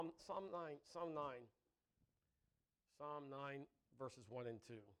Psalm 9, verses 1 and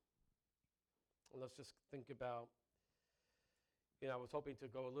 2. And let's just think about, I was hoping to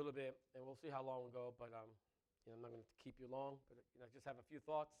go a little bit, and we'll see how long we go, but I'm not going to keep you long, but just have a few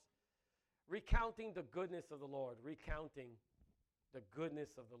thoughts. Recounting the goodness of the Lord, recounting the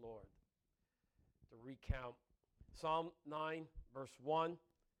goodness of the Lord. To recount. Psalm 9, verse 1.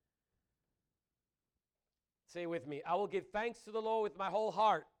 Say with me, I will give thanks to the Lord with my whole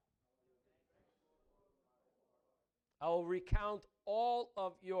heart. I will recount all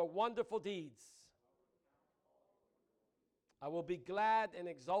of your wonderful deeds. I will be glad and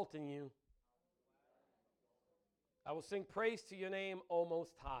exult in you. I will sing praise to your name, O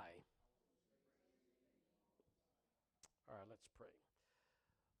Most High. All right, let's pray.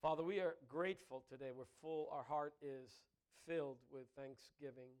 Father, we are grateful today. We're full. Our heart is filled with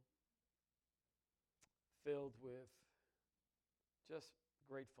thanksgiving, filled with just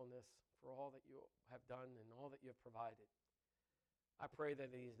gratefulness for all that you have done and all that you have provided. I pray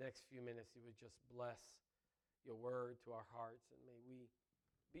that in these next few minutes you would just bless your word to our hearts, and may we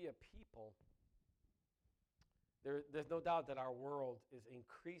be a people. There's no doubt that our world is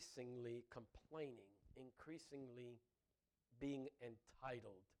increasingly complaining, increasingly being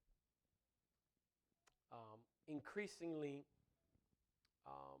entitled, increasingly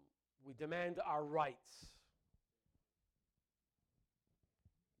we demand our rights.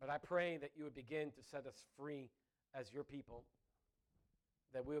 But I pray that you would begin to set us free as your people,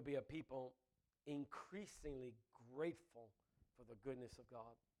 that we'll be a people increasingly grateful for the goodness of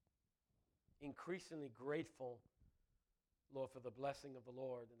God, increasingly grateful, Lord, for the blessing of the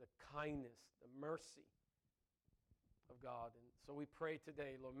Lord and the kindness, the mercy of God. And so we pray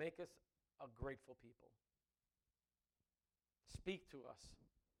today, Lord, make us a grateful people. Speak to us.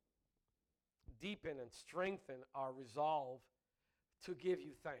 Deepen and strengthen our resolve to give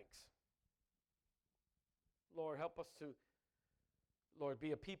you thanks. Lord, help us to, Lord,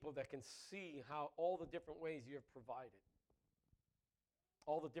 be a people that can see how all the different ways you have provided,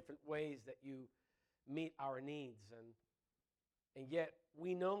 all the different ways that you meet our needs. And yet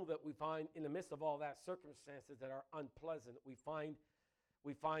we know that we find in the midst of all that circumstances that are unpleasant. We find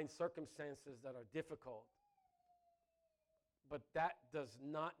circumstances that are difficult. But that does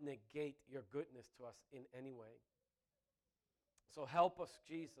not negate your goodness to us in any way. So help us,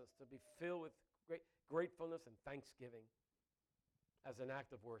 Jesus, to be filled with great gratefulness and thanksgiving as an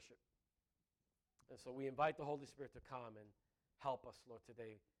act of worship. And so we invite the Holy Spirit to come and help us, Lord,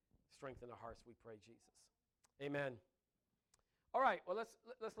 today. Strengthen our hearts, we pray, Jesus. Amen. All right, well, let's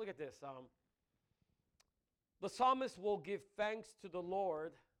look at this. The psalmist will give thanks to the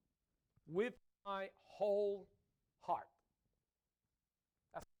Lord with my whole heart.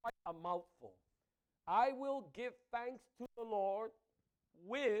 That's quite a mouthful. I will give thanks to the Lord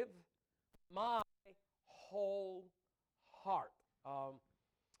with my whole heart.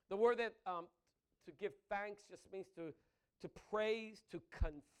 The word that to give thanks just means to praise, to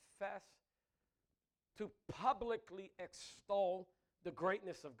confess, to publicly extol the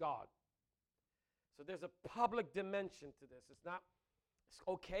greatness of God. So there's a public dimension to this. It's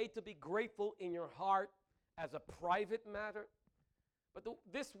okay to be grateful in your heart as a private matter, but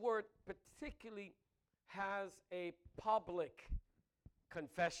this word particularly has a public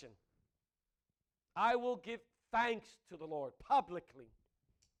confession. I will give thanks to the Lord publicly.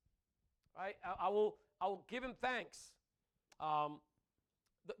 Right? I will give him thanks.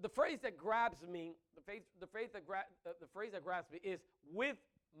 The phrase that grabs me, the phrase that grabs me is with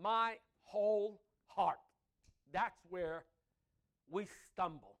my whole heart. That's where we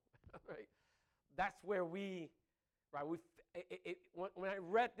stumble, right? That's where when I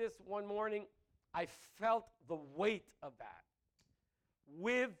read this one morning, I felt the weight of that.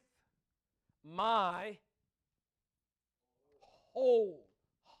 With my whole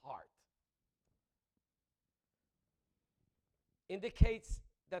heart. Indicates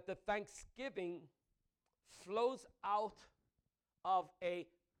that the thanksgiving flows out of a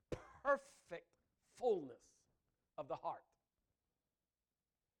perfect fullness of the heart.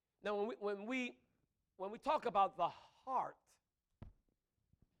 Now, when we talk about the heart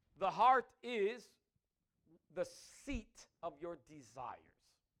is the seat of your desires,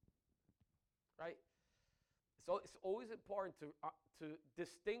 right? So it's always important to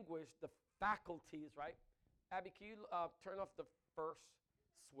distinguish the faculties, right? Abby, can you turn off the first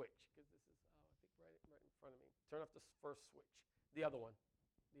switch? Because this is, I think, right in front of me. Turn off this first switch. The other one.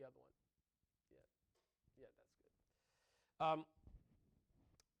 Yeah, that's good.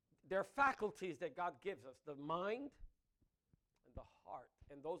 There are faculties that God gives us, the mind and the heart.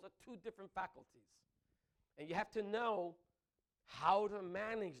 And those are two different faculties. And you have to know how to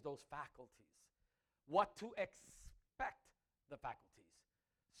manage those faculties, what to expect the faculties.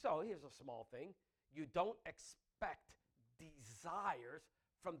 So here's a small thing. You don't expect desires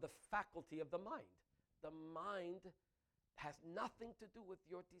from the faculty of the mind. The mind has nothing to do with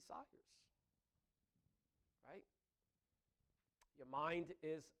your desires, right? Your mind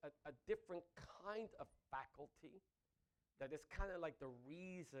is a different kind of faculty that is kind of like the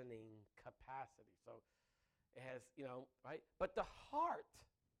reasoning capacity. So it has, right? But the heart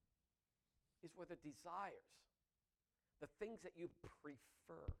is where the desires, the things that you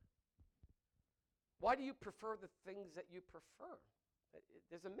prefer. Why do you prefer the things that you prefer?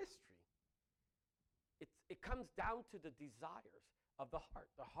 There's a mystery. It comes down to the desires of the heart.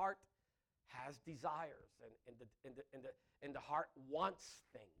 The heart has desires, and the heart wants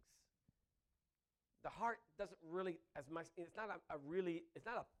things. The heart doesn't really as much. It's not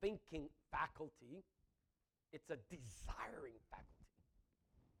a thinking faculty. It's a desiring faculty.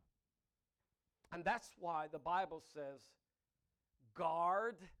 And that's why the Bible says,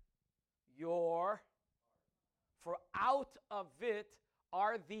 guard for out of it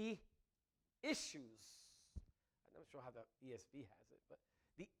are the issues. I'm not sure how the ESV has it, but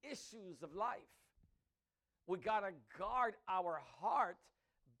the issues of life. We got to guard our heart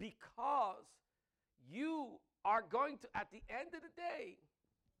because you are going to, at the end of the day,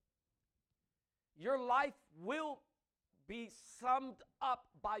 your life will be summed up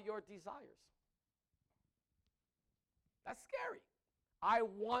by your desires. That's scary. I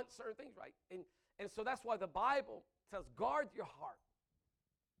want certain things, right? And so that's why the Bible says, guard your heart.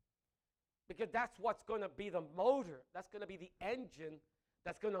 Because that's what's going to be the motor. That's going to be the engine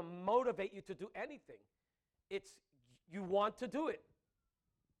that's going to motivate you to do anything. It's you want to do it.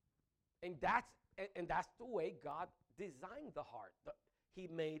 And that's the way God designed the heart. He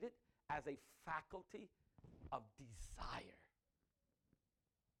made it as a faculty of desire.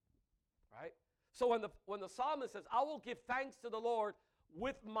 Right? So when the psalmist says, I will give thanks to the Lord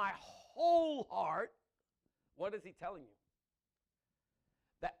with my whole heart, what is he telling you?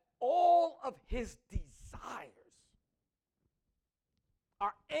 That all of his desires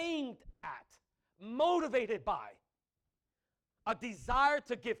are aimed at, motivated by, a desire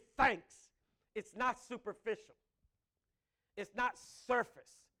to give thanks. It's not superficial. It's not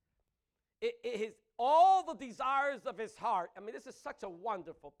surface. It is all the desires of his heart. I mean, this is such a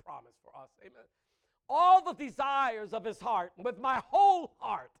wonderful promise for us. Amen. All the desires of his heart, with my whole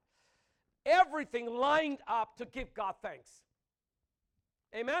heart, everything lined up to give God thanks.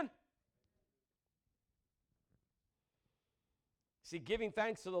 Amen? See, giving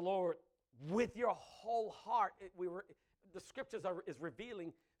thanks to the Lord with your whole heart, the scriptures is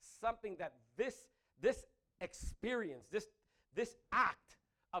revealing something that this experience, this act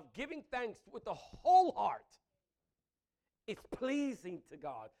of giving thanks with the whole heart, it's pleasing to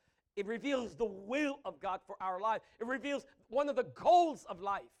God. It reveals the will of God for our life. It reveals one of the goals of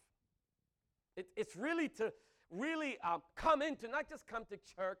life. It's really to come into, not just come to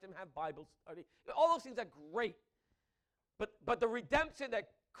church and have Bible study. All those things are great. But the redemption that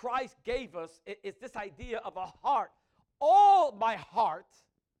Christ gave us is this idea of a heart. All my heart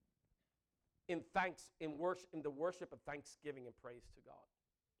in the worship of thanksgiving and praise to God.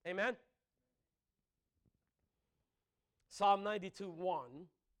 Amen? Psalm 92:1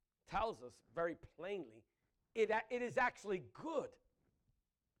 tells us very plainly, it is actually good.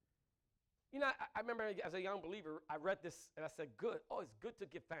 You know, I remember as a young believer, I read this and I said, good. Oh, it's good to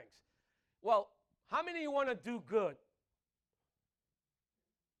give thanks. Well, how many of you want to do good?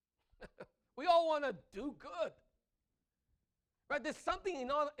 We all want to do good. Right? There's something,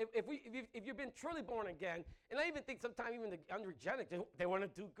 if you've been truly born again, and I even think sometimes even the unregenerate, they want to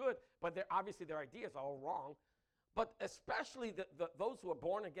do good, but obviously their ideas are all wrong. But especially those who are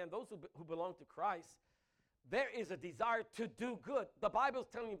born again, those who belong to Christ, there is a desire to do good. The Bible is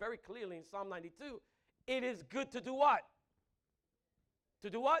telling you very clearly in Psalm 92, it is good to do what? To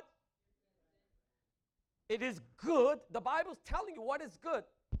do what? It is good. The Bible's telling you what is good.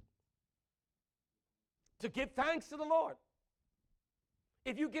 To give thanks to the Lord.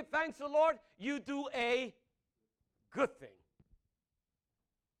 If you give thanks to the Lord, you do a good thing.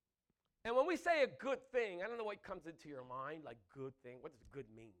 And when we say a good thing, I don't know what comes into your mind, like good thing. What does good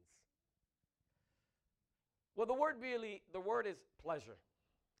means? Well, the word is pleasure.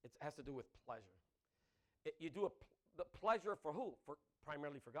 It has to do with pleasure. You do the pleasure for who?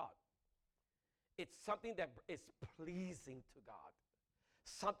 Primarily for God. It's something that is pleasing to God.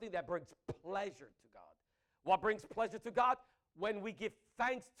 Something that brings pleasure to God. What brings pleasure to God? When we give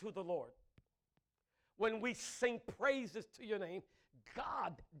thanks to the Lord. When we sing praises to your name,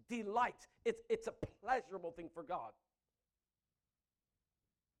 God delights. It's a pleasurable thing for God.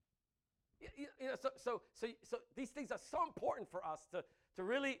 So these things are so important for us to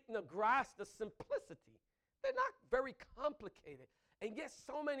really grasp the simplicity. They're not very complicated. And yet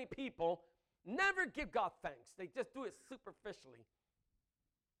so many people never give God thanks. They just do it superficially.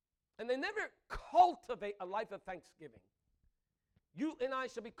 And they never cultivate a life of thanksgiving. You and I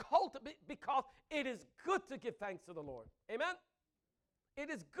should be cultivated because it is good to give thanks to the Lord. Amen? It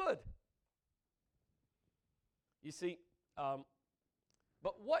is good. You see,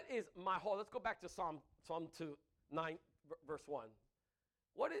 but what is my whole? Let's go back to Psalm 2, 9, verse 1.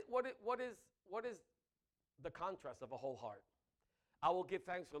 What is the contrast of a whole heart? I will give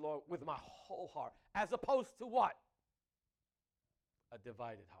thanks to the Lord with my whole heart, as opposed to what? A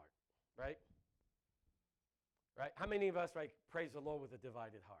divided heart, right? Right? How many of us, right, praise the Lord with a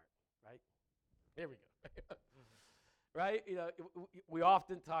divided heart, right? Here we go. Right? We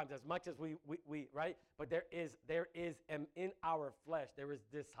oftentimes, as much as we right? But there is in our flesh, there is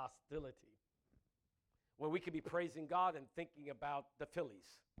this hostility where we could be praising God and thinking about the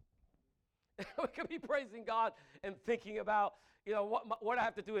Phillies. We could be praising God and thinking about, what I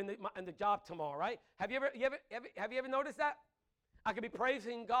have to do in the job tomorrow, right? Have you ever noticed that? I could be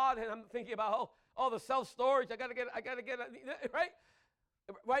praising God and I'm thinking about, the self-storage, I gotta get right?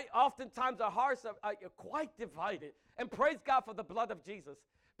 Right? Oftentimes our hearts are quite divided. And praise God for the blood of Jesus.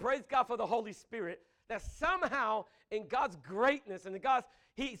 Praise God for the Holy Spirit. That somehow in God's greatness and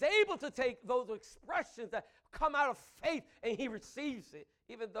He's able to take those expressions that come out of faith and He receives it,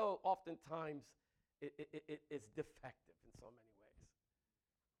 even though oftentimes it's defective in so many ways.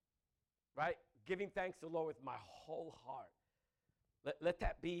 Right? Giving thanks to the Lord with my whole heart. Let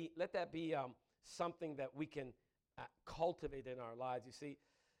that be something that we can cultivate in our lives. You see,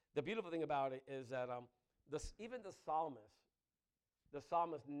 the beautiful thing about it is that even the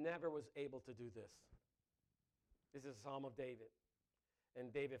psalmist never was able to do this. This is a psalm of David,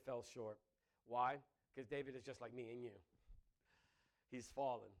 and David fell short. Why? Because David is just like me and you. He's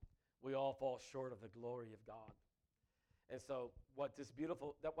fallen. We all fall short of the glory of God. And so what this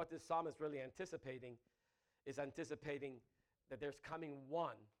psalm is really anticipating is that there's coming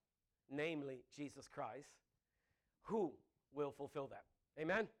one, namely Jesus Christ, who will fulfill that.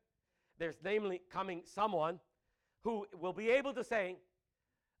 Amen? There's namely coming someone who will be able to say,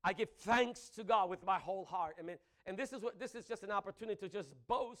 I give thanks to God with my whole heart. Amen. And this is just an opportunity to just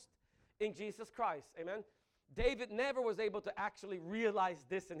boast in Jesus Christ. Amen. David never was able to actually realize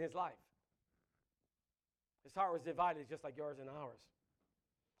this in his life. His heart was divided just like yours and ours.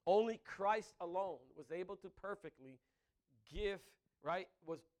 Only Christ alone was able to perfectly give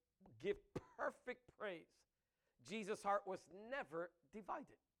perfect praise. Jesus' heart was never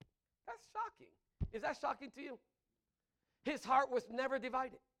divided. That's shocking. Is that shocking to you? His heart was never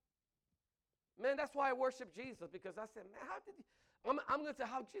divided. Man, that's why I worship Jesus, because I said, man, I'm going to say,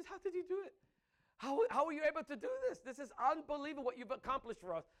 Jesus, how did you do it? How were you able to do this? This is unbelievable what you've accomplished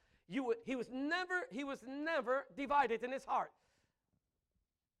for us. He was never divided in his heart.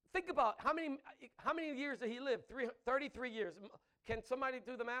 Think about how many years did he live? 33 years. Can somebody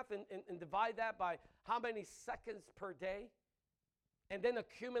do the math and divide that by how many seconds per day? And then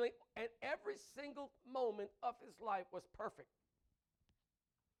accumulate, and every single moment of his life was perfect.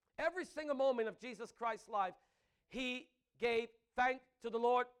 Every single moment of Jesus Christ's life, he gave thanks to the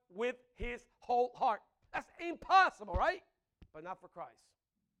Lord with his whole heart. That's impossible, right? But not for Christ.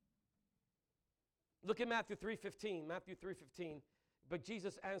 Look at Matthew 3:15. Matthew 3:15. But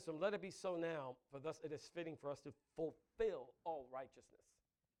Jesus answered him, let it be so now, for thus it is fitting for us to fulfill all righteousness.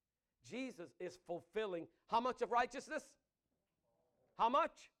 Jesus is fulfilling how much of righteousness? How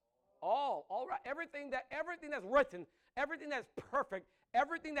much? All right. Everything that's written, everything that's perfect,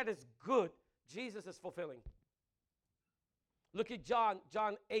 everything that is good, Jesus is fulfilling. Look at John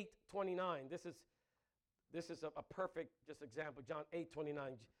 8:29. This is a perfect just example. John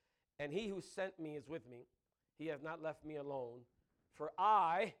 8:29. And he who sent me is with me. He has not left me alone. For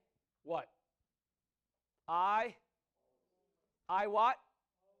I, what? I what?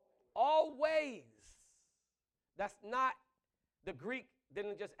 Always. That's not, the Greek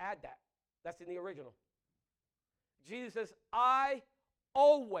didn't just add that. That's in the original. Jesus says, I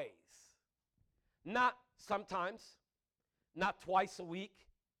always. Not sometimes, not twice a week,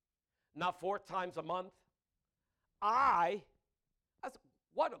 not 4 times a month.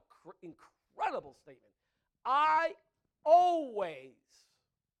 What an incredible statement. I always,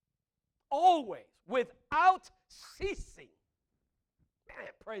 without ceasing. Man,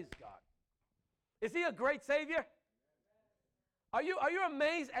 praise God. Is he a great Savior? Are you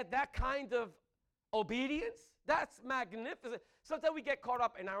amazed at that kind of obedience? That's magnificent. Sometimes we get caught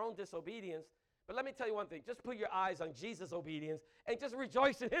up in our own disobedience, But let me tell you one thing. Just put your eyes on Jesus' obedience and just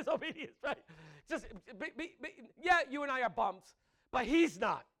rejoice in his obedience, right? Just yeah, you and I are bumps, but he's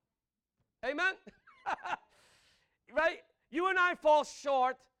not. Amen? Right? You and I fall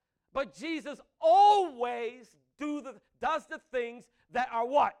short, but Jesus always does the things that are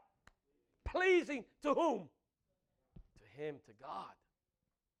what? Pleasing to whom? To him, to God.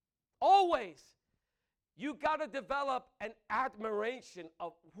 Always. You got to develop an admiration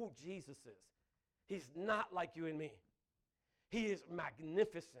of who Jesus is. He's not like you and me. He is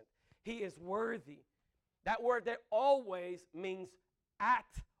magnificent. He is worthy. That word there always means at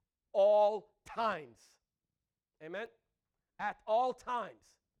all times. Amen? At all times.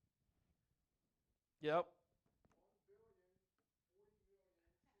 Yep.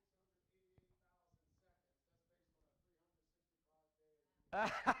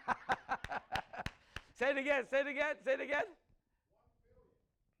 Say it again, say it again, say it again.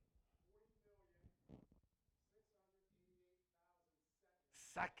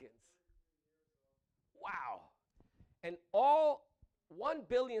 Seconds. Wow. And all 1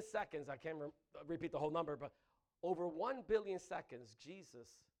 billion seconds, I can't repeat the whole number, but over 1 billion seconds, Jesus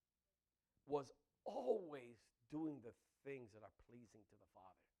was always doing the things that are pleasing to the Father.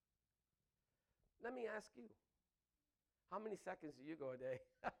 Let me ask you, how many seconds do you go a day?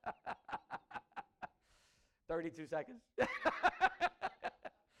 32 seconds.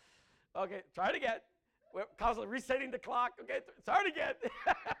 Okay, try it again. We're constantly resetting the clock. Okay, start again.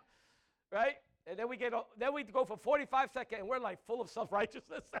 Right? And then we go for 45 seconds, and we're like full of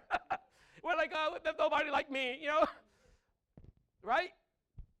self-righteousness. We're like, oh, there's nobody like me, you know? Right?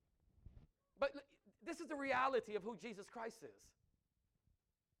 But this is the reality of who Jesus Christ is.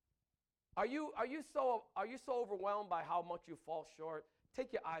 Are you so overwhelmed by how much you fall short?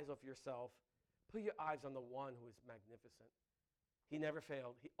 Take your eyes off yourself. Put your eyes on the one who is magnificent. He never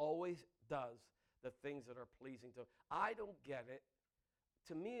failed. He always does the things that are pleasing to him. I don't get it.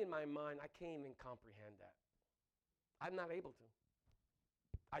 To me, in my mind, I can't even comprehend that. I'm not able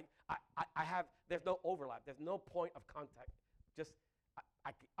to. There's no overlap. There's no point of contact. Just,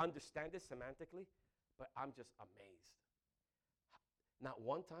 I understand it semantically, but I'm just amazed. Not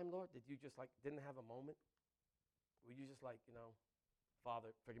one time, Lord, did you just didn't have a moment? Were you just Father,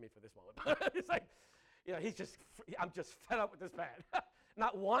 forgive me for this moment. It's like, I'm just fed up with this man.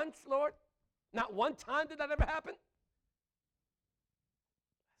 Not once, Lord. Not one time did that ever happen.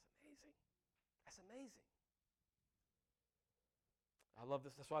 That's amazing. That's amazing. I love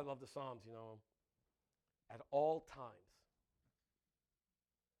this. That's why I love the Psalms, At all times.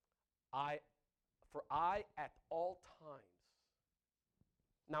 I at all times.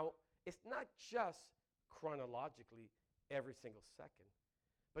 Now, it's not just chronologically every single second,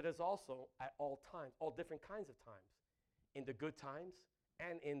 but it's also at all times, all different kinds of times, in the good times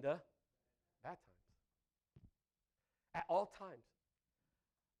and in the bad times. At all times.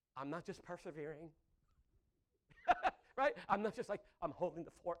 I'm not just persevering, right? I'm not just I'm holding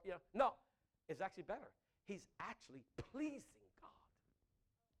the fort. No, it's actually better. He's actually pleasing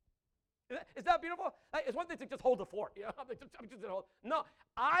God. Is that beautiful? It's one thing to just hold the fort. No,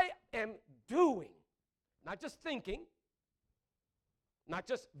 I am doing, not just thinking, not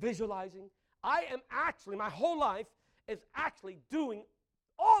just visualizing. I am actually, my whole life is actually doing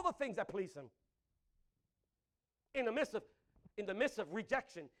all the things that please him. In the midst of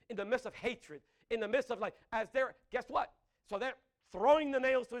rejection, in the midst of hatred, in the midst of guess what? So they're throwing the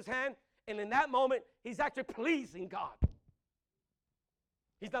nails to his hand, and in that moment, he's actually pleasing God.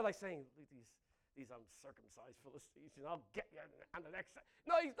 He's not saying, these uncircumcised Philistines, I'll get you on the next.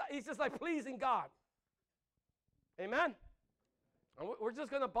 No, he's just pleasing God. Amen? And we're just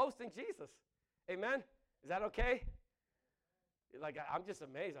going to boast in Jesus. Amen? Is that okay? I'm just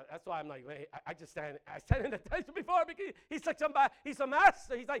amazed. That's why I'm I stand in attention before him because he's a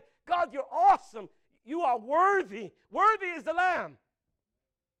master. He's like, God, you're awesome. You are worthy. Worthy is the Lamb.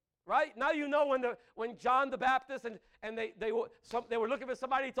 Right? Now you know when John the Baptist and they were looking for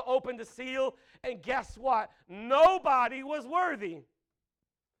somebody to open the seal, and guess what? Nobody was worthy.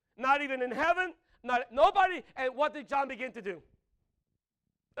 Not even in heaven, nobody. And what did John begin to do?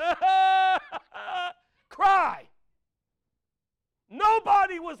 Cry.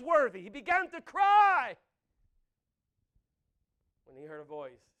 Nobody was worthy. He began to cry when he heard a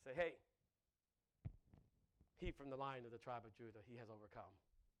voice say, hey, he from the line of the tribe of Judah, he has overcome.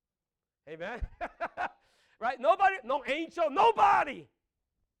 Amen? Right? Nobody, no angel, nobody.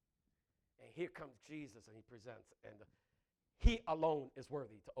 And here comes Jesus, and he presents, and he alone is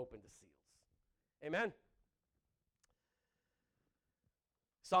worthy to open the seals. Amen?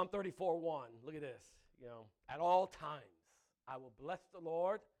 Psalm 34:1. Look at this. At all times, I will bless the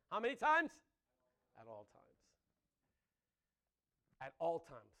Lord. How many times? At all times. At all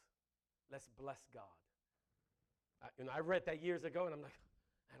times. Let's bless God. I read that years ago, and I'm like,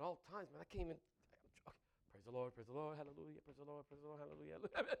 at all times, man, I can't even. Okay. Praise the Lord, hallelujah, praise the Lord, hallelujah.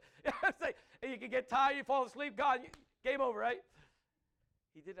 It's like, and you can get tired, you fall asleep, God, game over, right?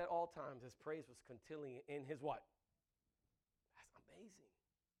 He did at all times. His praise was continually in his what? That's amazing.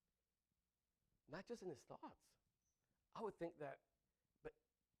 Not just in his thoughts. I would think that, but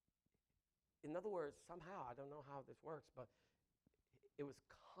in other words, somehow, I don't know how this works, but it was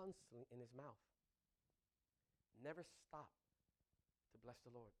constantly in his mouth. Never stopped to bless the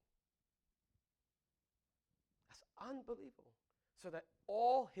Lord. That's unbelievable. So that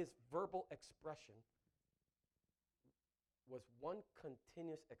all his verbal expression was one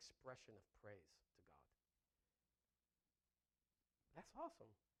continuous expression of praise to God. That's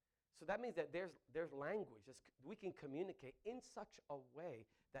awesome. So that means that there's language. We can communicate in such a way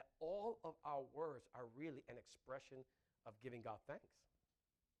that all of our words are really an expression of giving God thanks.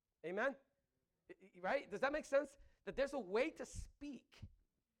 Amen? Right? Does that make sense? That there's a way to speak,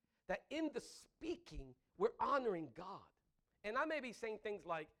 that in the speaking, we're honoring God. And I may be saying things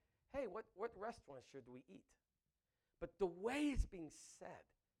like, hey, what restaurant should we eat? But the way it's being said,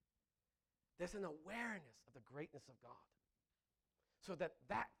 there's an awareness of the greatness of God. So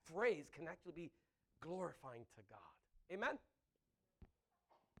that phrase can actually be glorifying to God. Amen?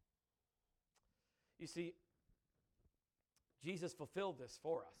 You see, Jesus fulfilled this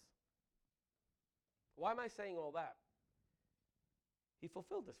for us. Why am I saying all that? He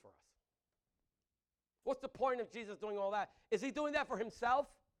fulfilled this for us. What's the point of Jesus doing all that? Is he doing that for himself?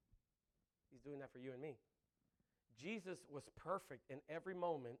 He's doing that for you and me. Jesus was perfect in every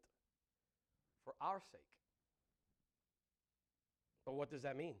moment for our sake. But what does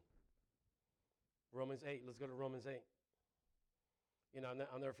that mean? Romans 8. Let's go to Romans 8. You know,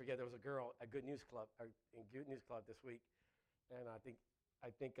 I'll never forget, there was a girl at Good News Club, in Good News Club this week, and I think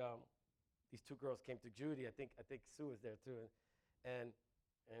these two girls came to Judy. I think Sue was there too, and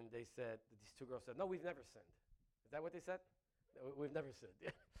they said, these two girls said, no, we've never sinned. Is that what they said? No, we've never sinned.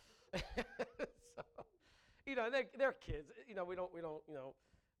 So, you know, they're kids. You know, we don't. You know,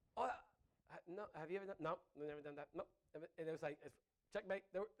 oh, no. Have you ever done? No, we've never done that. No. And it was like, checkmate.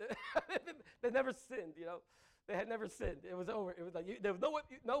 They never sinned. You know, they had never sinned. It was over. It was like there was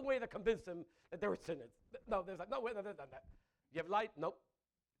no way to convince them that they were sinners. No, there's like no way. No, they've done that. You have lied? Nope.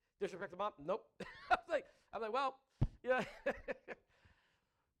 Disrespect the mom? Nope. I'm like, well, yeah.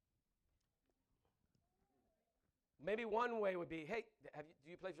 Maybe one way would be, hey,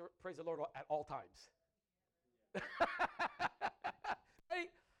 do you praise the Lord at all times? Right?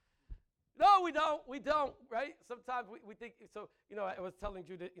 No, we don't, right? Sometimes we think, so, you know, I was telling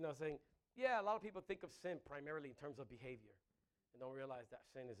Judith, you know, saying, yeah, a lot of people think of sin primarily in terms of behavior and don't realize that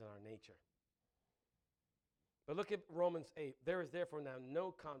sin is in our nature. But look at Romans 8. There is therefore now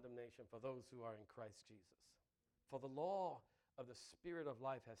no condemnation for those who are in Christ Jesus. For the law of the Spirit of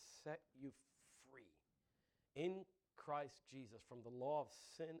life has set you free in Christ Jesus from the law of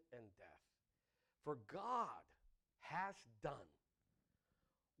sin and death. For God has done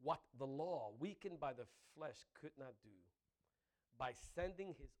what the law, weakened by the flesh, could not do, by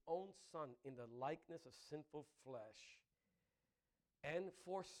sending his own Son in the likeness of sinful flesh. And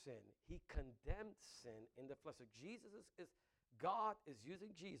for sin, he condemned sin in the flesh. So God is using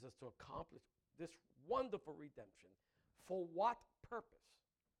Jesus to accomplish this wonderful redemption. For what purpose?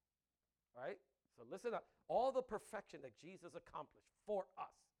 All right? So listen up. All the perfection that Jesus accomplished for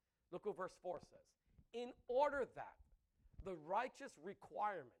us. Look what verse 4 says. In order that the righteous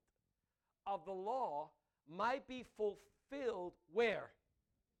requirement of the law might be fulfilled where?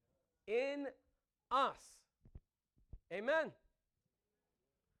 In us. Amen.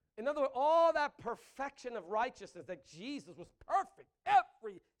 In other words, all that perfection of righteousness that Jesus was perfect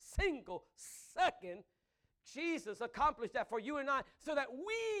every single second, Jesus accomplished that for you and I so that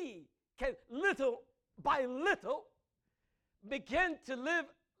we can little by little begin to live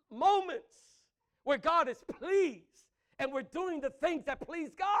moments where God is pleased and we're doing the things that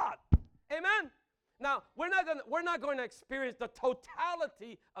please God. Amen. Now, we're not going to experience the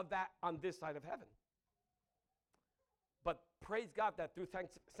totality of that on this side of heaven. But praise God that through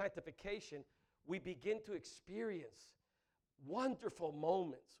sanctification, we begin to experience wonderful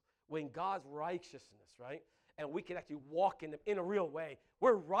moments when God's righteousness, right? And we can actually walk in a real way.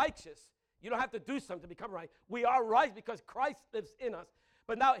 We're righteous. You don't have to do something to become right. We are right because Christ lives in us.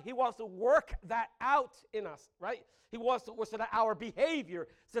 But now he wants to work that out in us, right? He wants to work so that our behavior,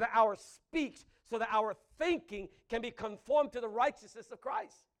 so that our speech, so that our thinking can be conformed to the righteousness of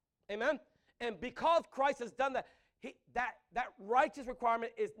Christ. Amen? And because Christ has done that, that righteous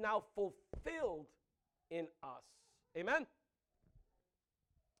requirement is now fulfilled in us. Amen?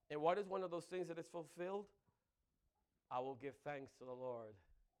 And what is one of those things that is fulfilled? I will give thanks to the Lord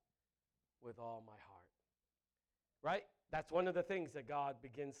with all my heart. Right? That's one of the things that God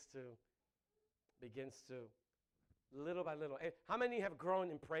begins to little by little. How many have grown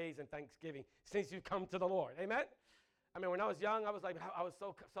in praise and thanksgiving since you've come to the Lord? Amen? I mean, when I was young, I was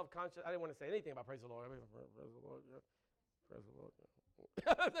so self-conscious. I didn't want to say anything about praise the Lord. Praise the Lord, yeah. Praise the Lord,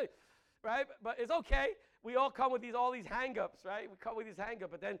 yeah. Right? But it's okay. We all come with all these hang-ups, right? We come with these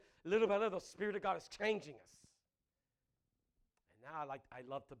hang-ups, but then little by little, the Spirit of God is changing us. And now I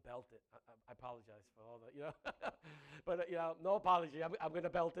love to belt it. I apologize for all that, but no apology. I'm going to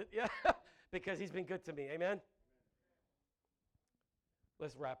belt it, yeah, because He's been good to me. Amen.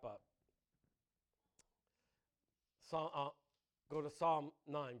 Let's wrap up. Go to Psalm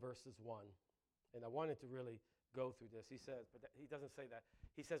 9, verses 1. And I wanted to really go through this. He says, but he doesn't say that.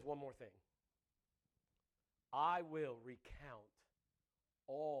 He says one more thing. I will recount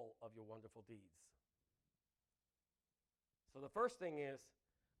all of your wonderful deeds. So the first thing is,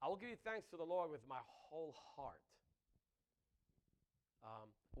 I will give you thanks to the Lord with my whole heart.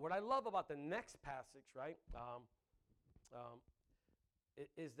 What I love about the next passage, right,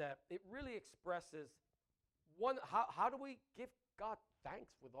 is that it really expresses how do we give God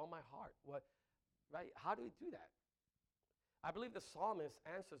thanks with all my heart? Right? How do we do that? I believe the psalmist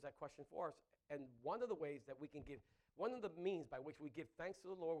answers that question for us. And one of the ways that we can one of the means by which we give thanks to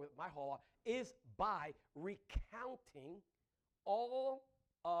the Lord with my whole heart is by recounting all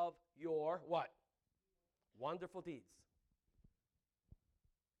of your what? Wonderful deeds.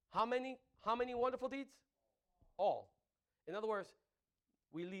 How many wonderful deeds? All. In other words,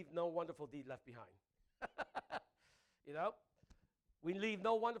 we leave no wonderful deed left behind. We leave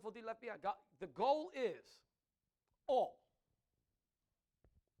no wonderful deed left behind. God, the goal is all.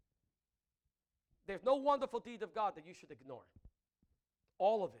 There's no wonderful deed of God that you should ignore.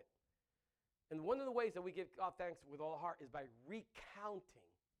 All of it. And one of the ways that we give God thanks with all our heart is by recounting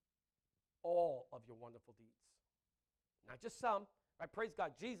all of your wonderful deeds. Not just some. Right? Praise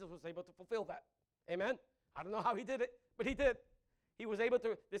God. Jesus was able to fulfill that. Amen? I don't know how He did it, but He did. He was able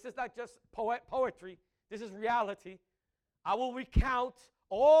to. This is not just poetry. This is reality. I will recount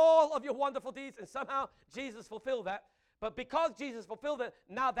all of your wonderful deeds, and somehow Jesus fulfilled that. But because Jesus fulfilled it,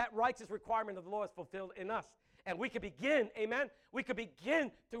 now that righteous requirement of the law is fulfilled in us. And we can begin, amen? We can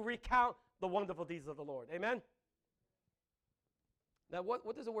begin to recount the wonderful deeds of the Lord. Amen? Now,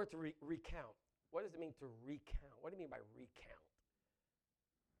 what does the word to recount? What does it mean to recount? What do you mean by recount?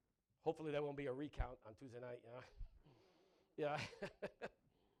 Hopefully there won't be a recount on Tuesday night. Yeah.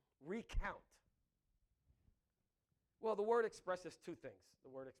 Recount. Well, the word expresses two things.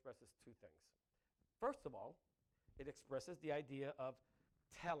 First of all, it expresses the idea of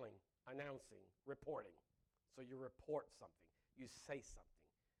telling, announcing, reporting. So you report something. You say something.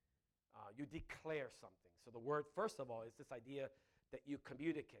 You declare something. So the word, first of all, is this idea that you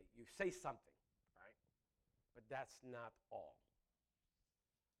communicate. You say something, right? But that's not all.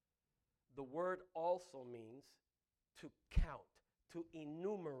 The word also means to count, to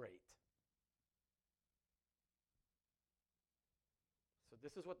enumerate. So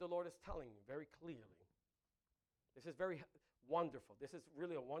this is what the Lord is telling you very clearly. This is very wonderful. This is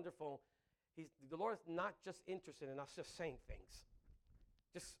really a wonderful. The Lord is not just interested in us just saying things.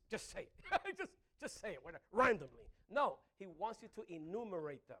 Just say it. just say it randomly. No, He wants you to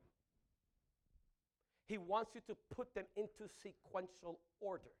enumerate them. He wants you to put them into sequential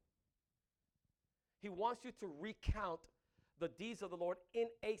order. He wants you to recount the deeds of the Lord in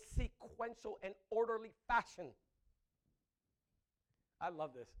a sequential and orderly fashion. I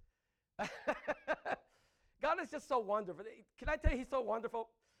love this. God is just so wonderful. Can I tell you He's so wonderful?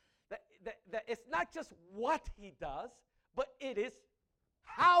 That it's not just what He does, but it is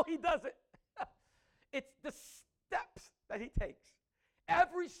how He does it. It's the steps that He takes.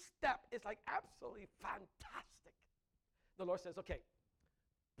 Every step is like absolutely fantastic. The Lord says, okay,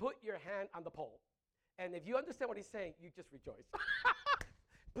 put your hand on the pole. And if you understand what He's saying, you just rejoice.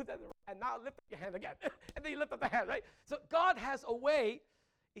 Put that in and now lift up your hand again. And then you lift up the hand, right? So God has a way.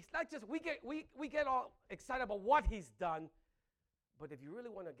 It's not just, we get all excited about what He's done. But if you really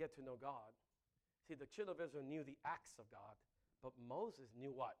want to get to know God, see, the children of Israel knew the acts of God. But Moses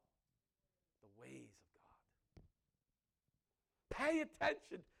knew what? The ways of God. Pay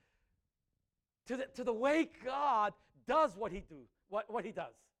attention to the way God does what He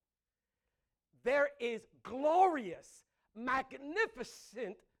does. There is glorious,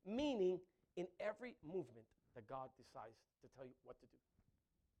 magnificent meaning in every movement that God decides to tell you what to do.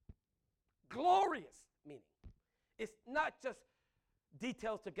 Glorious meaning. It's not just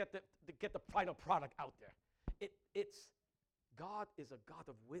details to get the final product out there. It's God is a God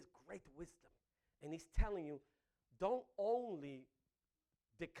of great wisdom. And he's telling you, don't only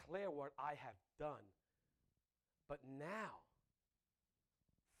declare what I have done, but now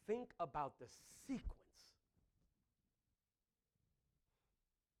think about the sequence.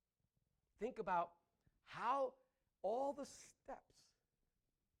 Think about how all the steps.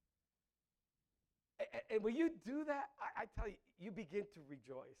 And when you do that, I tell you, you begin to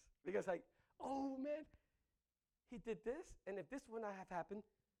rejoice. Because like, oh man, he did this, and if this would not have happened,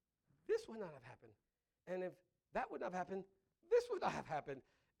 this would not have happened. And if that would not have happened, this would not have happened.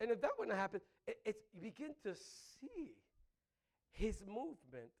 And if that wouldn't happen, you begin to see his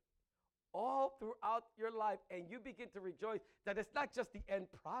movement all throughout your life, and you begin to rejoice that it's not just the end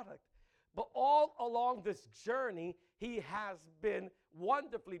product, but all along this journey, he has been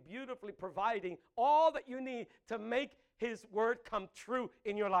wonderfully, beautifully providing all that you need to make his word come true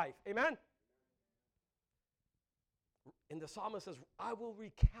in your life. Amen? And the psalmist says, I will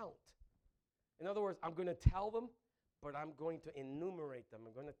recount. In other words, I'm going to tell them, but I'm going to enumerate them.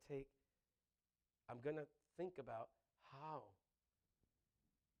 I'm going to think about how.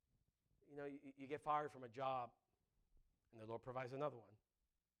 You know, you get fired from a job, and the Lord provides another one.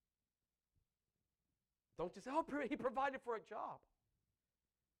 Don't just say, oh, he provided for a job.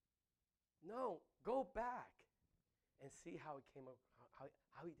 No, go back and see how it came,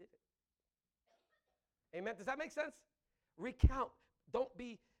 how he did it. Amen. Does that make sense? Recount. Don't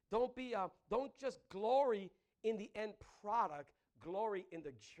just glory in the end product. Glory in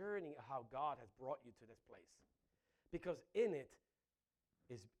the journey of how God has brought you to this place. Because in it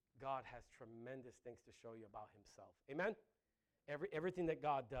is God has tremendous things to show you about himself. Amen? Everything that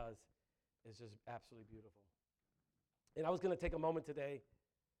God does is just absolutely beautiful. And I was going to take a moment today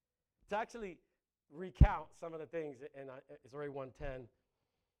to actually recount some of the things, and it's already 1:10.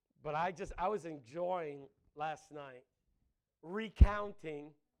 But I was enjoying last night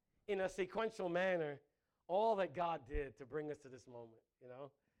recounting in a sequential manner all that God did to bring us to this moment, you know.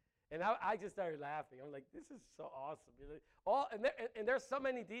 And I just started laughing. I'm like, this is so awesome. And there's so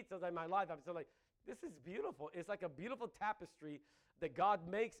many details in my life. I'm still like, this is beautiful. It's like a beautiful tapestry that God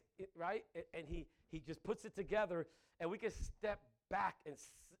makes, right? And he just puts it together, and we can step back and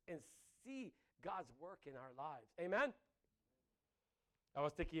see God's work in our lives. Amen? I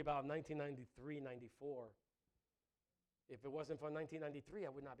was thinking about 1993, 94. If it wasn't for 1993, I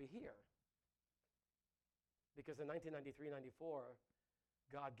would not be here. Because in 1993, 94,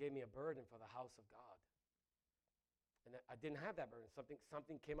 God gave me a burden for the house of God. And I didn't have that burden.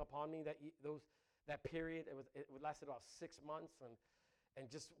 Something came upon me that period. It lasted about 6 months, and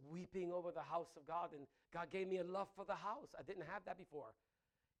just weeping over the house of God. And God gave me a love for the house. I didn't have that before.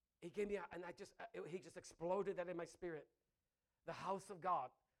 He gave me, he just exploded that in my spirit. The house of God,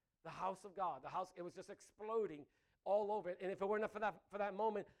 the house of God, the house. It was just exploding all over. And if it weren't for that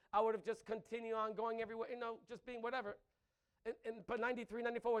moment, I would have just continued on going everywhere, you know, just being whatever. But 93,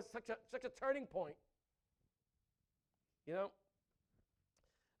 94 was such a turning point. You know,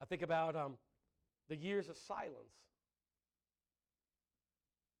 I think about the years of silence.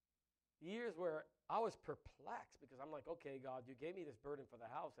 Years where I was perplexed because I'm like, okay, God, you gave me this burden for the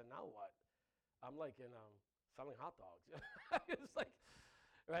house, and now what? I'm like selling hot dogs. It's like,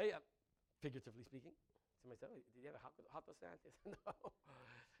 right? Figuratively speaking. Somebody said, oh, did you have a hot dog stand? No.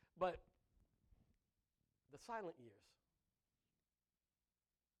 But the silent years.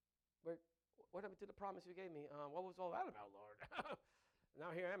 What happened to the promise you gave me? What was all that about, Lord?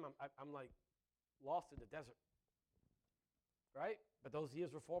 Now here I am. I'm like lost in the desert. Right? But those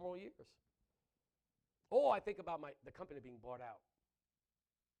years were formal years. Oh, I think about the company being bought out.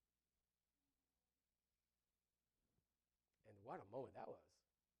 And what a moment that was.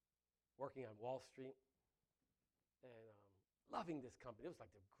 Working on Wall Street and loving this company. It was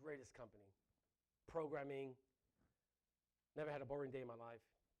like the greatest company. Programming. Never had a boring day in my life.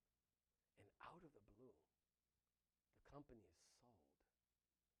 And out of the blue, the company is sold.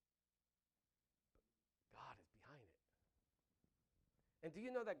 But God is behind it. And do you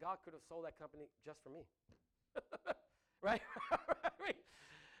know that God could have sold that company just for me? Right?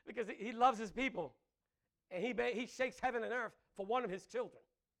 Because he loves his people. And he shakes heaven and earth for one of his children.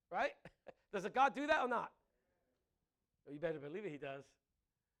 Right? Does a God do that or not? Well, you better believe it, he does.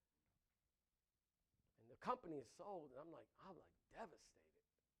 And the company is sold, and I'm like devastated.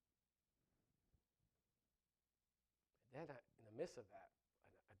 And then in the midst of that,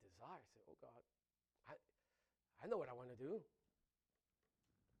 a desire, say, oh God, I know what I want to do.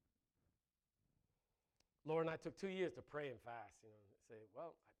 Laura and I took 2 years to pray and fast, say,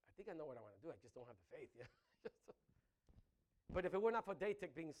 well, I think I know what I want to do. I just don't have the faith. But if it were not for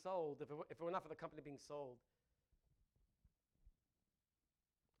Daytech being sold, if it were not for the company being sold,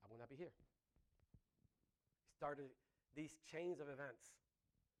 I would not be here. He started these chains of events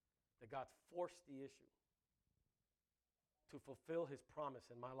that God forced the issue to fulfill his promise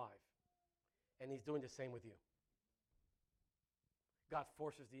in my life. And he's doing the same with you. God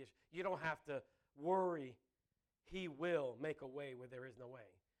forces the issue. You don't have to worry. He will make a way where there is no way.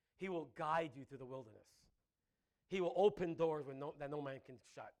 He will guide you through the wilderness. He will open doors that no man can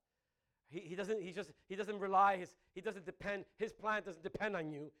shut. He doesn't rely, he doesn't depend, his plan doesn't depend on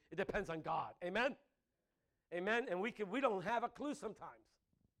you. It depends on God. Amen? Amen? And we don't have a clue sometimes.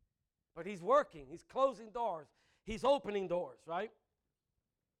 But he's working. He's closing doors. He's opening doors, right?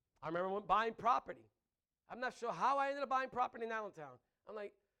 I remember buying property. I'm not sure how I ended up buying property in Allentown. I'm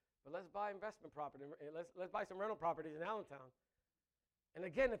like, but let's buy investment property. Let's buy some rental properties in Allentown. And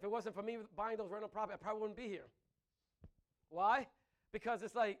again, if it wasn't for me buying those rental properties, I probably wouldn't be here. Why? Because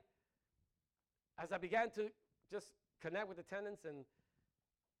it's like, as I began to just connect with the tenants, and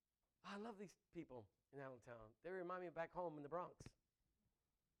I love these people in Allentown. They remind me of back home in the Bronx.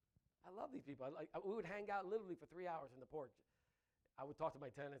 I love these people. We would hang out literally for 3 hours in the porch. I would talk to my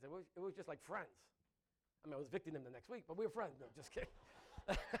tenants. It was just like friends. I mean, I was evicting them the next week, but we were friends. No, just kidding.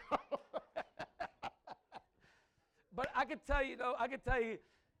 But I could tell you, I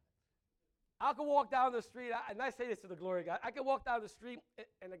could walk down the street, and I say this to the glory of God. I could walk down the street,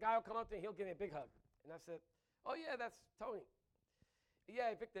 and the guy will come up to me, and he'll give me a big hug. And I said, oh, yeah, that's Tony. Yeah,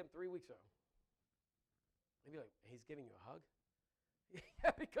 I evicted him 3 weeks ago. He'd be like, he's giving you a hug?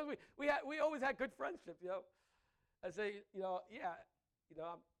 Yeah, because we always had good friendship, I say, yeah,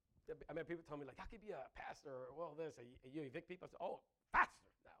 I mean, people tell me, like, how could you be a pastor or all this? You evict people? I say, oh,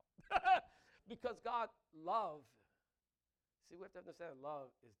 pastor now. Because God, love, see, we have to understand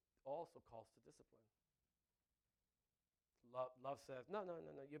love is also calls to discipline. Love says, no,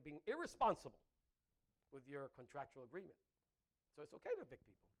 you're being irresponsible with your contractual agreement. So it's okay to evict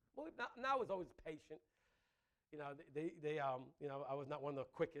people. Well, now it's always patient. I was not one of the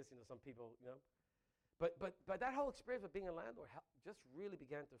quickest, some people, But that whole experience of being a landlord just really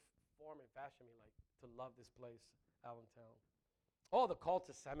began to form and fashion me, like, to love this place, Allentown. Oh, the call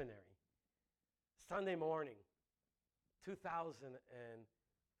to seminary. Sunday morning, 2006.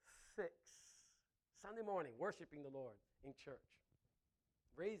 Sunday morning, worshiping the Lord in church.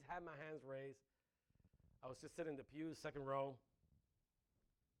 Had my hands raised. I was just sitting in the pews, second row.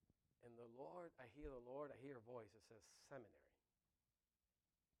 And I hear a voice that says seminary.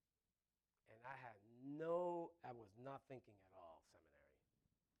 And I was not thinking at all seminary.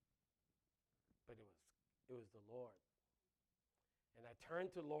 But it was the Lord. And I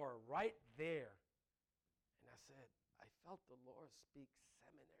turned to Laura right there, and I said, I felt the Lord speak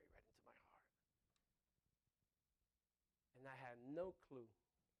seminary right into my heart. And I had no clue.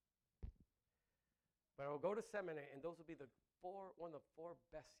 But I will go to seminary, and those will be one of the 4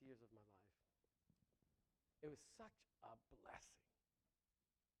 best years of my life. It was such a blessing.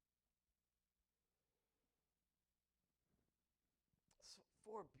 So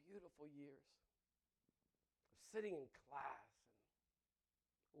 4 beautiful years of sitting in class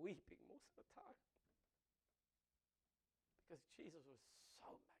and weeping most of the time because Jesus was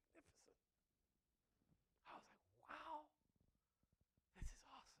so magnificent. I was like, wow, this is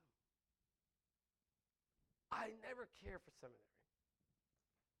awesome. I never cared for seminary.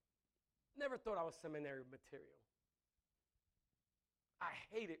 Never thought I was seminary material. I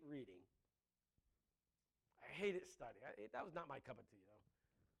hated reading. I hated study. That was not my cup of tea,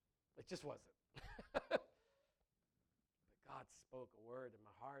 It just wasn't. But God spoke a word in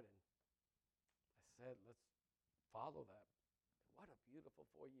my heart, and I said, let's follow that. And what a beautiful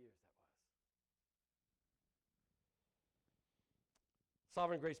 4 years that was.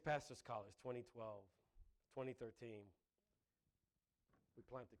 Sovereign Grace Pastors College, 2012, 2013. We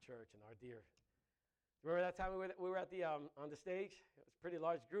planted the church, and our dear. Remember that time we were at the on the stage? It was a pretty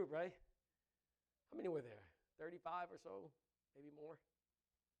large group, right? How many were there? 35 or so, maybe more.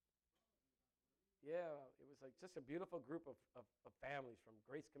 Yeah, it was like just a beautiful group of families from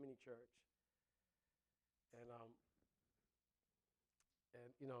Grace Community Church, and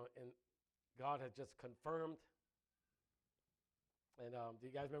God had just confirmed. And do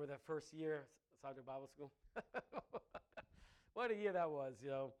you guys remember that first year, Southern Bible School? What a year that was,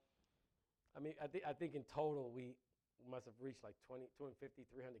 I mean, I think in total we must have reached like 250,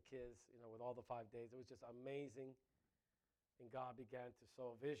 300 kids, with all the 5 days. It was just amazing. And God began to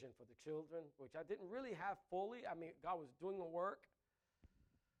sow a vision for the children, which I didn't really have fully. I mean, God was doing the work.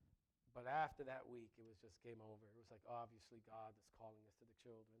 But after that week, it was just game over. It was like, obviously, God is calling us to the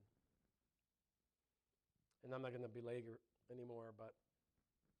children. And I'm not going to belabor anymore, but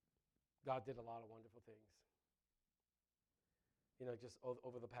God did a lot of wonderful things. Just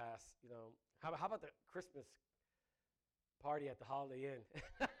over the past, How about the Christmas party at the Holiday Inn?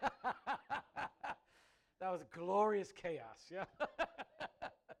 That was glorious chaos, yeah.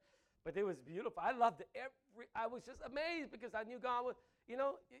 But it was beautiful. I loved it. I was just amazed because I knew God was,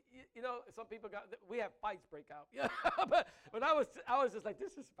 some people we have fights break out. Yeah. but I was just like,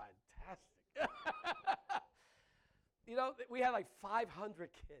 this is fantastic. We had like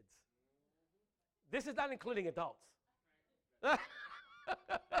 500 kids. This is not including adults. And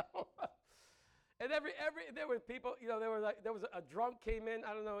there were people, there was a drunk came in.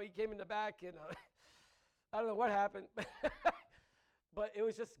 I don't know. He came in the back, and I don't know what happened. But it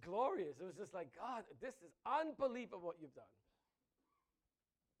was just glorious. It was just like, God, this is unbelievable what you've done.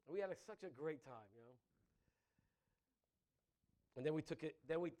 And we had such a great time, And then we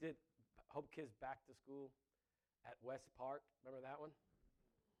did Hope Kids Back to School at West Park. Remember that one?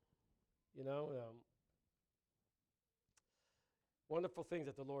 Wonderful things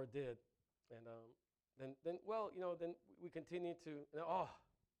that the Lord did. And then we continued to,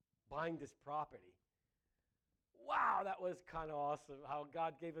 buying this property. Wow, that was kind of awesome how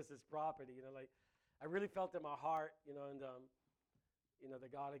God gave us this property. I really felt in my heart,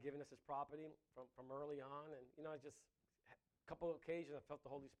 that God had given us this property from early on. And, just a couple of occasions I felt the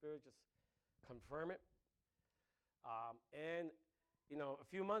Holy Spirit just confirm it. And a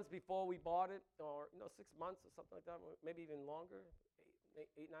few months before we bought it, or 6 months or something like that, maybe even longer,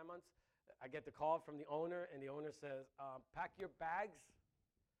 8, 9 months, I get the call from the owner, and the owner says, pack your bags.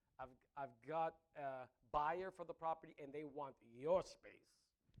 I've got a buyer for the property, and they want your space.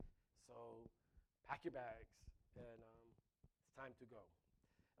 So pack your bags, and it's time to go.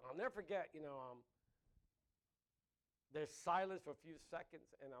 And I'll never forget, there's silence for a few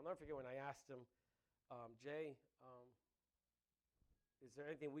seconds, and I'll never forget when I asked him, Jay, is there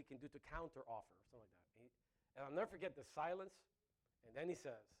anything we can do to counter offer, something like that? And I'll never forget the silence, and then he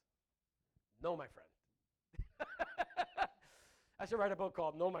says, no, my friend. I should write a book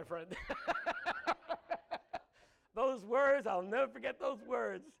called No, My Friend. Those words, I'll never forget those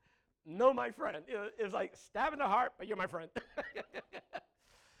words. No, my friend. It was like stab in the heart, but you're my friend.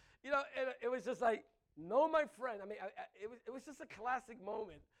 And it was just like, no, my friend. I mean, it was just a classic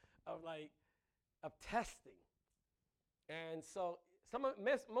moment of testing. And so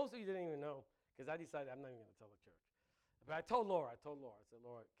most of you didn't even know, because I decided I'm not even going to tell the church. But I told Laura, I said,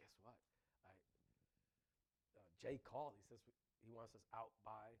 Laura, guess what? Jay called. He says he wants us out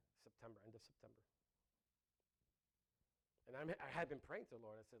by September, end of September. And I had been praying to the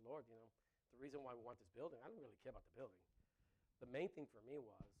Lord. I said, Lord, the reason why we want this building, I don't really care about the building. The main thing for me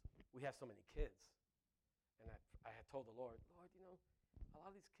was we have so many kids. And I had told the Lord, a lot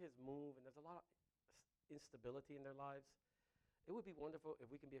of these kids move, and there's a lot of instability in their lives. It would be wonderful if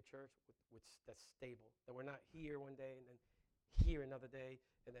we can be a church that's stable, that we're not here one day and then here another day,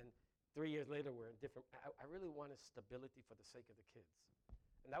 and then 3 years later we're in different. I really wanted stability for the sake of the kids.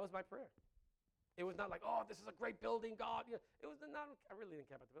 And that was my prayer. It was not like, oh, this is a great building, God. It was not. I really didn't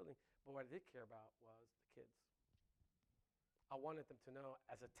care about the building, but what I did care about was the kids. I wanted them to know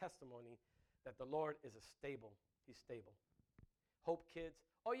as a testimony that the Lord is He's stable. Hope Kids,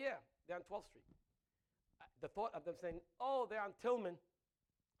 oh yeah, they're on 12th Street. The thought of them saying, oh, they're on Tillman,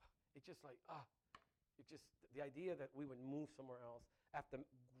 it's just like, the idea that we would move somewhere else after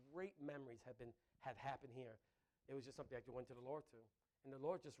great memories had happened here. It was just something I went to the Lord to. And the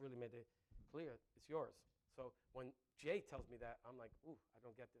Lord just really made it clear, it's yours. So when Jay tells me that, I'm like, ooh, I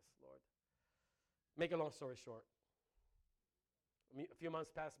don't get this, Lord. Make a long story short. A few months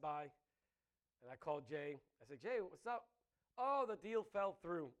passed by, and I called Jay. I said, Jay, what's up? Oh, the deal fell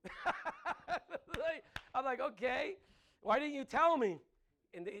through. I'm like, okay, why didn't you tell me?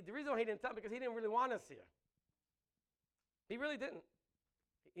 And the reason why he didn't tell me, because he didn't really want us here. He really didn't.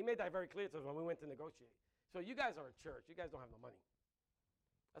 He made that very clear to us when we went to negotiate. So you guys are a church. You guys don't have no money.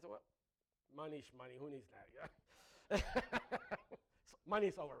 I said, well, money, who needs that?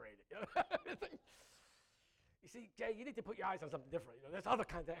 Money's overrated. You see, Jay, you need to put your eyes on something different. There's other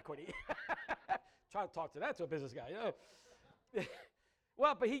kinds of equity. Try to talk to that to a business guy.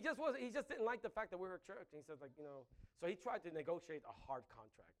 Well, but he just didn't like the fact that we were a church. And he said, so he tried to negotiate a hard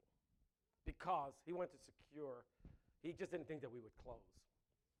contract because he wanted to secure. He just didn't think that we would close.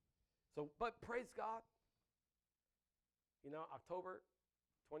 So, but praise God. October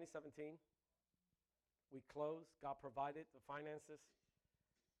 2017, we closed. God provided the finances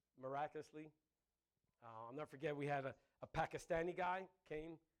miraculously. I'll never forget, we had a Pakistani guy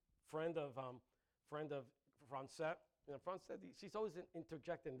came, friend of Francette. Francette, she's always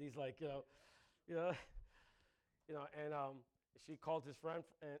interjecting these And she called his friend,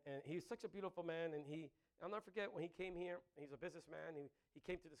 and he's such a beautiful man, and I'll never forget when he came here. He's a businessman. He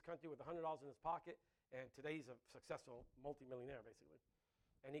came to this country with $100 in his pocket, and today he's a successful multimillionaire, basically.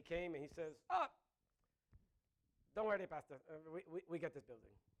 And he came, and he says, don't worry, Pastor. We get this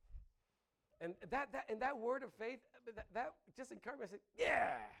building. And that word of faith, that just encouraged me. I said,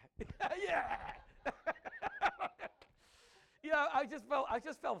 yeah, yeah. I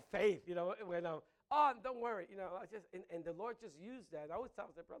just felt faith, when don't worry, and the Lord just used that. I always tell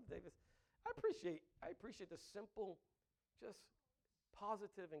my Brother Davis, I appreciate the simple, just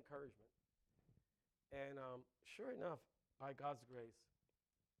positive encouragement. And sure enough, by God's grace,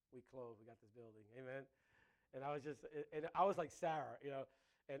 we got this building, amen. And I was like Sarah,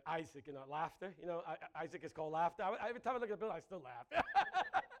 and Isaac, laughter. Isaac is called laughter. Every time I look at the building, I still laugh.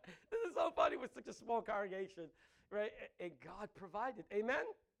 This is so funny with such a small congregation, right? And God provided, amen?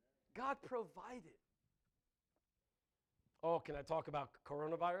 God provided. Oh, can I talk about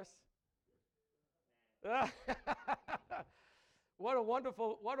coronavirus? What a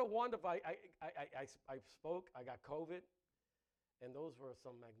wonderful, I spoke, I got COVID, and those were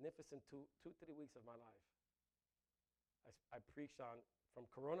some magnificent 3 weeks of my life. I preached on from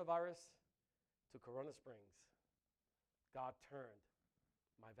coronavirus to Corona Springs. God turned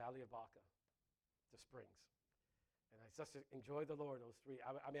my Valley of Baca to Springs. And I just enjoyed the Lord those 3.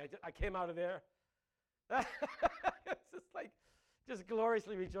 I came out of there. It's just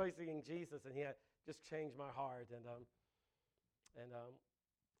gloriously rejoicing in Jesus, and He had just changed my heart. And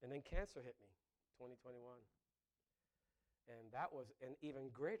then cancer hit me, 2021. And that was an even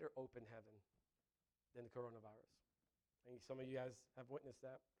greater open heaven than the coronavirus. And some of you guys have witnessed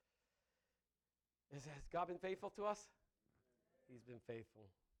that. Has God been faithful to us? He's been faithful.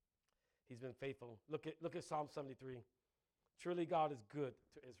 He's been faithful. Look at Psalm 73. Truly God is good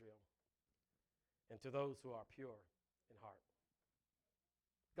to Israel and to those who are pure in heart.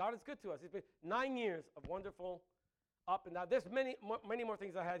 God is good to us. It's been 9 years of wonderful up and down. There's many more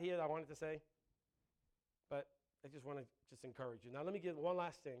things I had here that I wanted to say, but I just want to encourage you. Now let me give one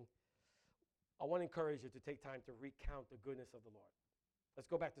last thing. I want to encourage you to take time to recount the goodness of the Lord. Let's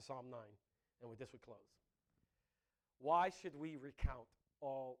go back to Psalm 9, and with this we close. Why should we recount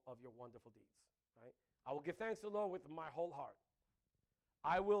all of your wonderful deeds? Right? I will give thanks to the Lord with my whole heart.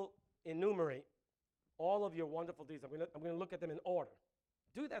 I will enumerate all of your wonderful deeds. I'm going to look at them in order.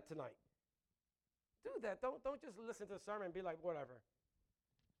 Do that tonight. Do that. Don't just listen to the sermon and be like, whatever.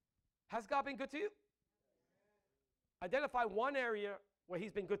 Has God been good to you? Identify one area where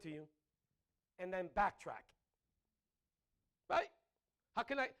He's been good to you, and then backtrack. Right? How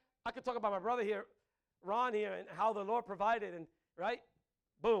can I could talk about my brother here, Ron here, and how the Lord provided, and right?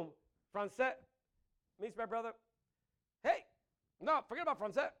 Boom. Francette meets my brother. Hey, no, forget about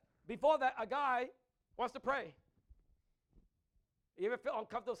Francette. Before that, a guy wants to pray. You ever feel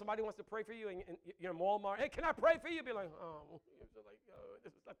uncomfortable? Somebody wants to pray for you, and you're in Walmart. Hey, can I pray for you? Be like,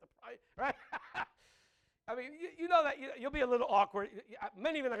 this is not the price, right? I mean, you know that you'll be a little awkward.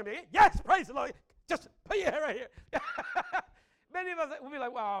 Many of you are not going to be, yes, praise the Lord. Just put your hand right here. Many of us will be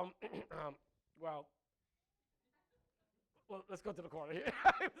like, well, let's go to the corner here.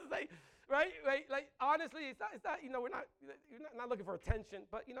 right? Like, honestly, it's not. We're not. You're not looking for attention,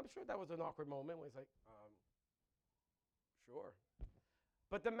 but I'm sure that was an awkward moment where it's like, sure.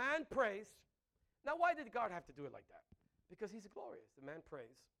 But the man prays. Now, why did God have to do it like that? Because He's glorious. The man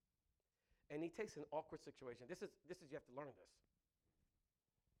prays. And He takes an awkward situation. This is you have to learn this.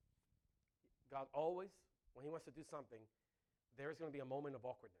 God always, when He wants to do something, there's going to be a moment of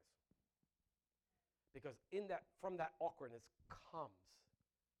awkwardness. Because from that awkwardness comes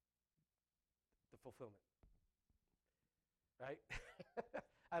the fulfillment. Right?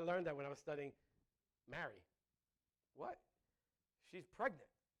 I learned that when I was studying Mary. What? She's pregnant.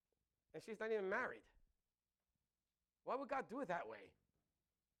 And she's not even married. Why would God do it that way?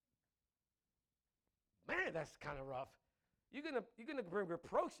 Man, that's kind of rough. You're gonna bring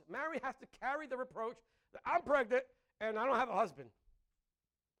reproach. Mary has to carry the reproach that I'm pregnant and I don't have a husband.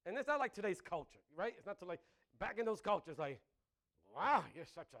 And it's not like today's culture, right? It's not like back in those cultures, like, wow, you're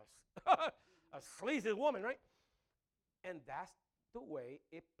such a sleazy woman, right? And that's the way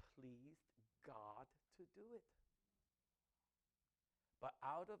it pleased God to do it. But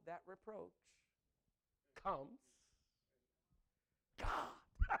out of that reproach comes God.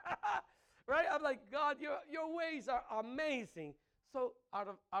 Right? I'm like, God, your ways are amazing. So out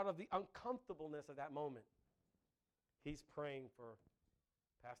of the uncomfortableness of that moment, He's praying for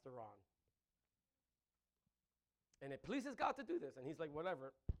Pastor Ron. And it pleases God to do this. And He's like,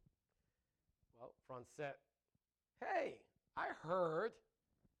 whatever. Well, Francette, hey, I heard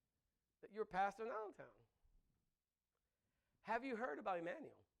that you're pastor in Allentown. have you heard about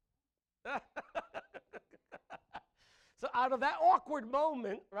Emmanuel? So out of that awkward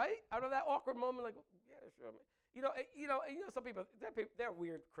moment, right? Out of that awkward moment, like, yeah, sure. Some people, they're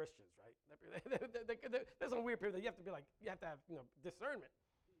weird Christians, right? There's some weird people that you have to be like, you have to have, discernment.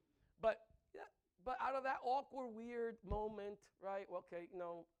 But yeah, but out of that awkward, weird moment, right? Well, okay,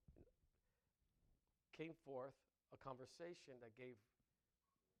 came forth a conversation that gave,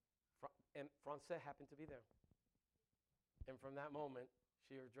 and Francais happened to be there. And from that moment,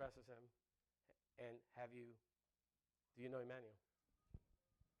 she addresses him, and do you know Emmanuel?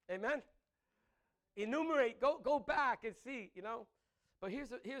 Amen? Enumerate, go back and see, But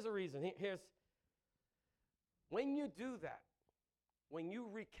here's a reason. When you do that, when you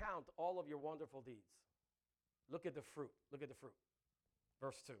recount all of your wonderful deeds, look at the fruit. Look at the fruit.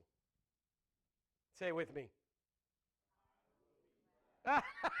 Verse 2. Say it with me.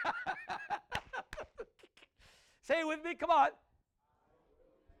 Say it with me. Come on.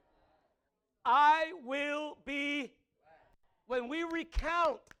 I will be. When we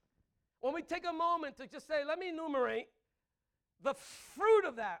recount, when we take a moment to just say, let me enumerate the fruit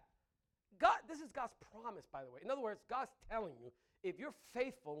of that. God, this is God's promise, by the way. In other words, God's telling you, if you're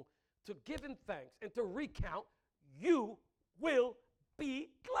faithful to give him thanks and to recount, you will be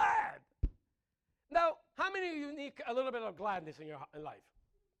glad. Now, how many of you need a little bit of gladness in your life?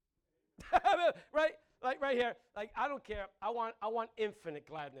 Right? Like right here, like I don't care. I want infinite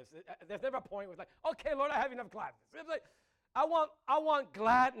gladness. There's never a point where it's like, okay, Lord, I have enough gladness. It's like, I want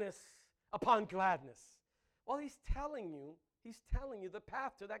gladness upon gladness. Well, he's telling you the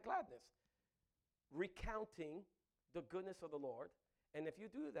path to that gladness. Recounting the goodness of the Lord. And if you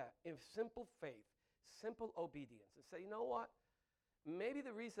do that in simple faith, simple obedience, and say, you know what? Maybe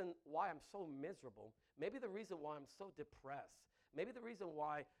the reason why I'm so miserable, maybe the reason why I'm so depressed, maybe the reason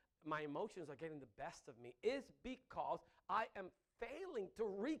why my emotions are getting the best of me is because I am failing to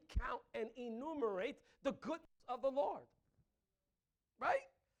recount and enumerate the goodness of the Lord. Right?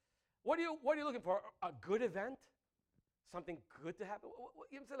 What are you looking for? A good event? Something good to happen? You know what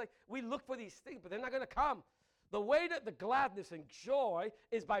I'm saying? Like, we look for these things, but they're not going to come. The way that the gladness and joy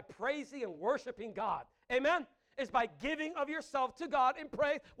is by praising and worshiping God. Amen? It's by giving of yourself to God in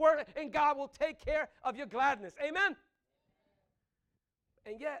praise, and God will take care of your gladness. Amen?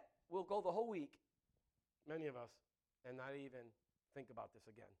 And yet, we'll go the whole week, many of us, and not even think about this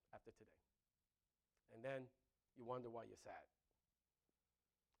again after today. And then you wonder why you're sad.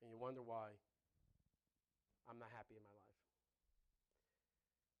 And you wonder why I'm not happy in my life.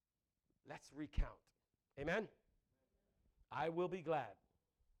 Let's recount. Amen? I will be glad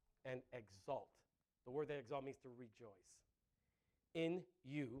and exult. The word that exalt means to rejoice. In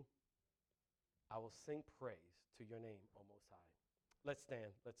you, I will sing praise to your name, O Most High. Let's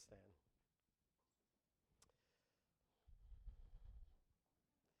stand. Let's stand.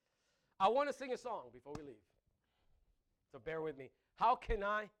 I want to sing a song before we leave. So bear with me. How can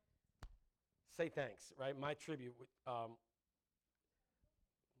I say thanks, right? My tribute. I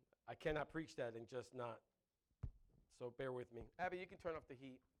cannot preach that and just not. So bear with me. Abby, you can turn off the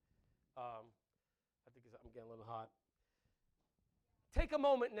heat. I think I'm getting a little hot. Take a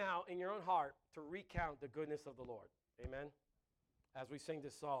moment now in your own heart to recount the goodness of the Lord. Amen? As we sing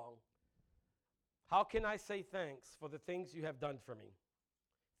this song. How can I say thanks for the things you have done for me?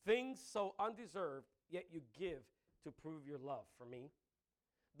 Things so undeserved, yet you give to prove your love for me.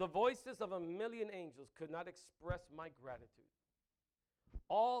 The voices of a million angels could not express my gratitude.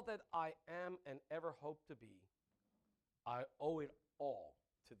 All that I am and ever hope to be, I owe it all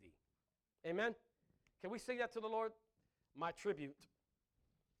to thee. Amen? Can we sing that to the Lord? My tribute.